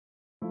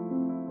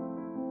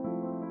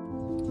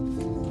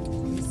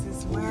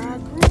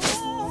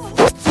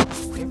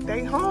if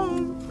they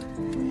home.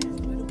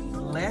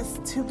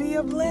 Blessed to be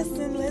a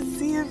blessing. Let's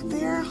see if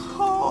they're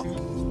home.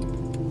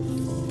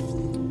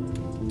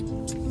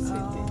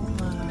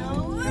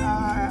 Oh my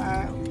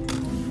God.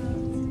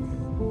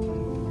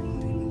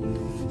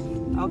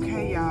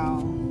 Okay,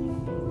 y'all.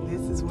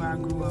 This is where I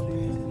grew up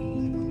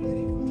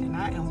in. And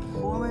I am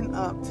pulling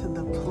up to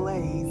the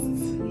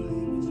place.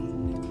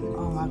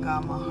 Oh my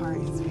God, my heart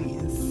is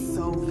beating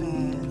so fast.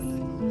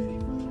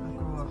 I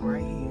grew up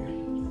right here.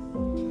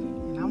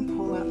 And I'm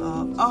pulling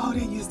up. Oh,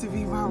 that used to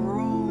be my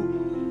room.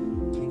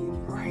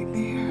 Right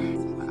there.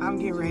 I'm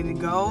getting ready to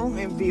go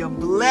and be a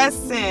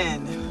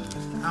blessing.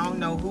 I don't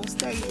know who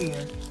stay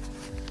here,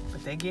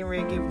 but they getting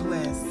ready to get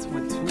blessed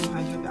with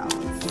 $200.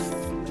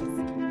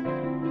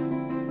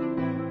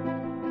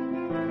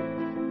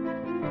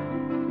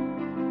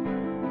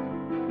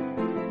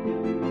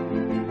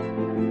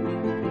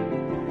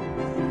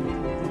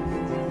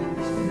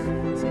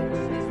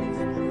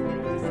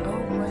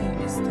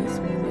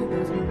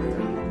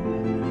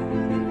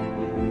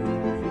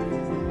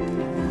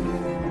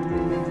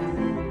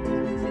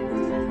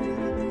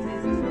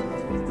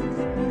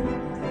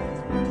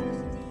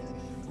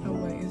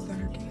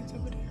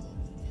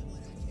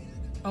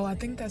 Oh, I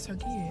think that's her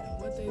kid.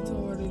 What they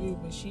told her to do,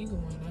 but she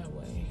going that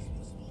way.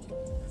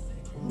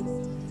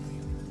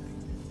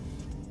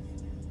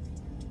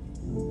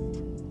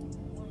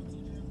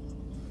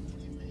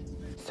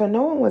 So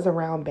no one was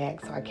around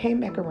back, so I came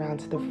back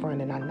around to the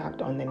front and I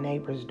knocked on the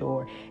neighbor's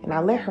door and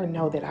I let her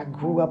know that I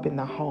grew up in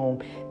the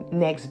home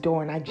next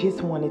door and I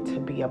just wanted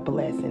to be a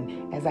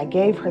blessing. As I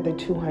gave her the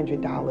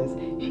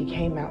 $200, she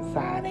came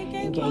outside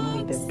and gave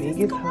me the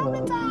biggest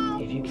hug.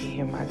 If you can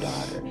hear my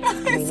daughter, I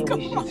mean, it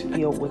was just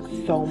filled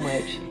with so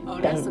much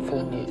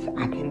thankfulness.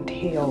 I can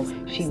tell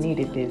she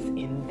needed this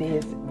in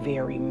this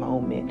very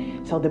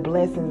moment. So the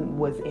blessing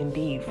was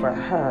indeed for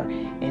her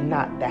and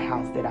not the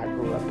house that I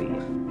grew up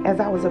in. As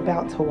I was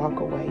about to walk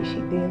away, she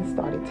then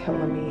started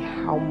telling me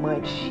how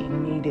much she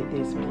needed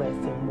this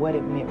blessing, what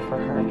it meant for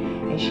her,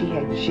 and she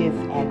had just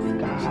asked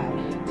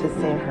God to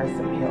send her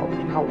some help.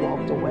 And I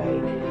walked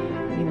away,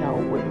 you know,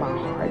 with my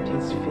heart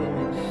just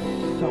feeling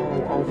so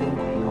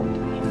overwhelmed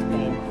and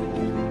thankful.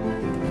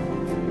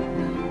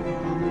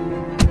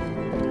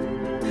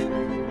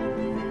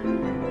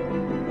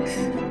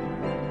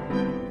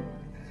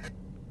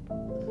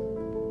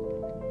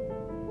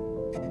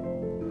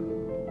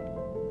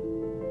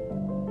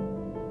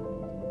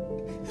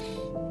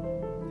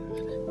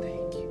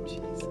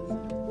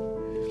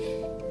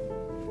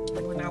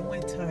 I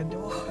went to her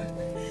door.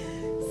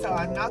 So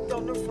I knocked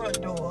on the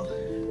front door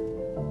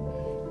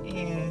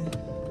and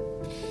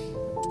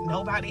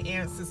nobody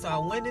answered. So I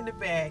went in the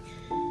back.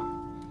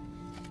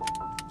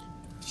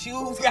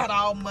 Shoes got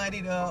all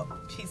muddied up.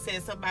 She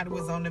said somebody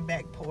was on the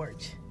back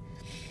porch.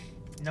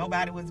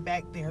 Nobody was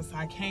back there. So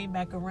I came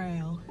back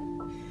around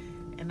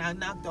and I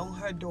knocked on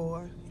her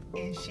door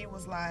and she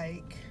was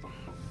like,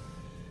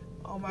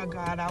 oh my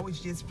God, I was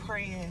just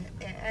praying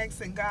and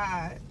asking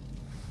God.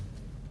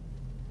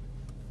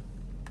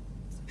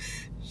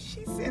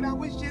 She said, I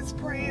was just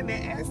praying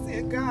and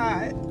asking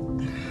God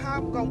how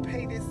I'm going to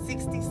pay this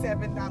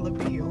 $67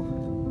 bill.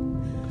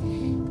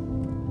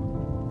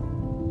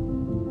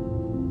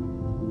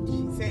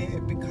 She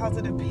said because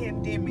of the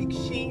pandemic,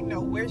 she didn't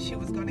know where she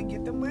was going to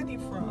get the money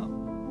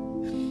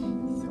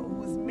from. So it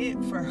was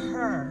meant for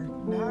her,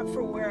 not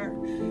for where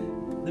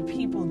the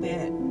people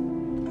that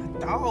I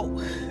thought.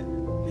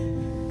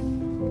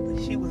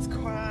 She was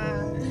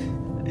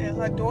crying and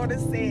her daughter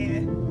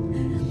said,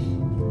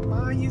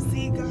 Ma, you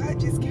see, God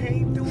just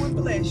came through and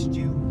blessed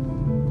you.